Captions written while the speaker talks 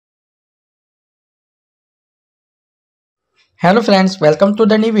Hello friends, welcome to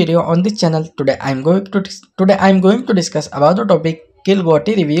the new video on this channel. Today I'm going to discuss about the topic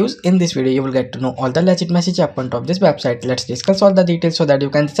Killgoty Reviews. In this video you will get to know all the legitimacy checkpoint of this website. Let's discuss all the details so that you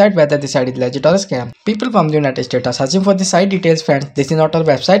can decide whether this site is legit or a scam. People from the United States are searching for the site details. Friends, this is not our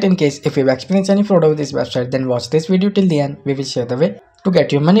website. In case if you have experienced any fraud with this website, then watch this video till the end. We will share the way to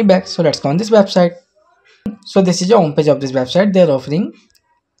get your money back. So let's go on this website. So this is the homepage of this website. They are offering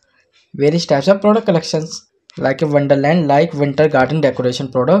various types of product collections like a wonderland like winter garden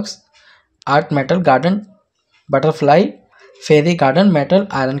decoration products, art metal garden butterfly, fairy garden metal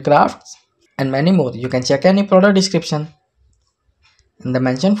iron crafts, and many more. You can check any product description. In the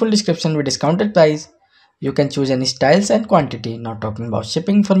mentioned full description with discounted price, you can choose any styles and quantity. Not talking about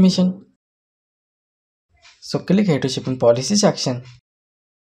shipping information. So click here to shipping policy section.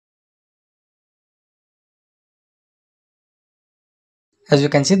 As you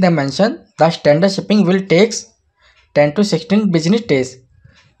can see, they mention the standard shipping will takes 10 to 16 business days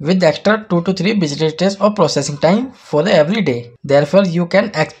with extra 2 to 3 business days of processing time for every day. Therefore, you can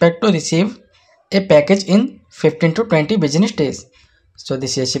expect to receive a package in 15 to 20 business days. So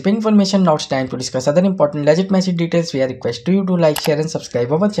this is shipping information. Now it's time to discuss other important legitimacy details. We request you to like, share and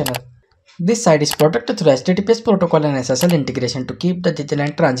subscribe our channel. This site is protected through HTTPS protocol and SSL integration to keep the digital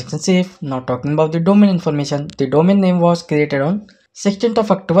and transaction safe. Now talking about the domain information. The domain name was created on 16th of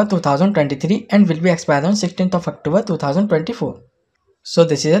October 2023 and will be expired on 16th of October 2024. So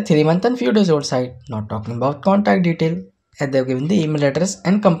this is a 3-month and few days old site. Not talking about contact detail. As they have given the email address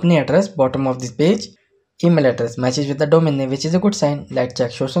and company address bottom of this page. Email address matches with the domain name, which is a good sign. Let's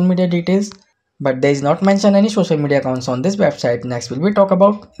check social media details. But there is not mentioned any social media accounts on this website. Next will be talk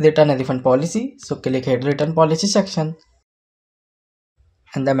about return and refund policy. So click here to return policy section.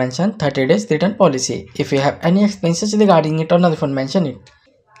 And they mention 30 days return policy. If you have any expenses regarding it or refund, mention it.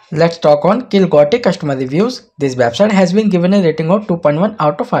 Let's talk on Killgoty customer reviews. This website has been given a rating of 2.1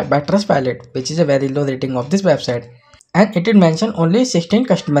 out of 5 by Trustpilot, which is a very low rating of this website. And it will mention only 16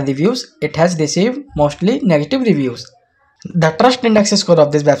 customer reviews. It has received mostly negative reviews. The trust index score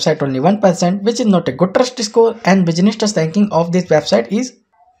of this website only 1%, which is not a good trust score, and business trust ranking of this website is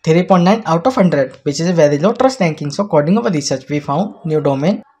 3.9 out of 100, which is a very low trust ranking. So according to our research, we found new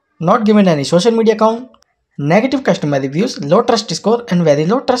domain, not given any social media account, negative customer reviews, low trust score and very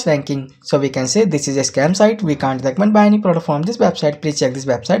low trust ranking. So we can say this is a scam site. We can't recommend buy any product from this website. Please check this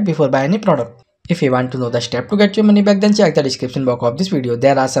website before buy any product. If you want to know the step to get your money back, then check the description box of this video.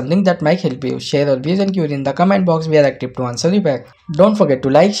 There are something that might help you. Share your views and query in the comment box. We are active to answer you back. Don't forget to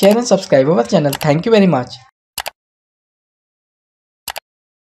like, share and subscribe our channel. Thank you very much.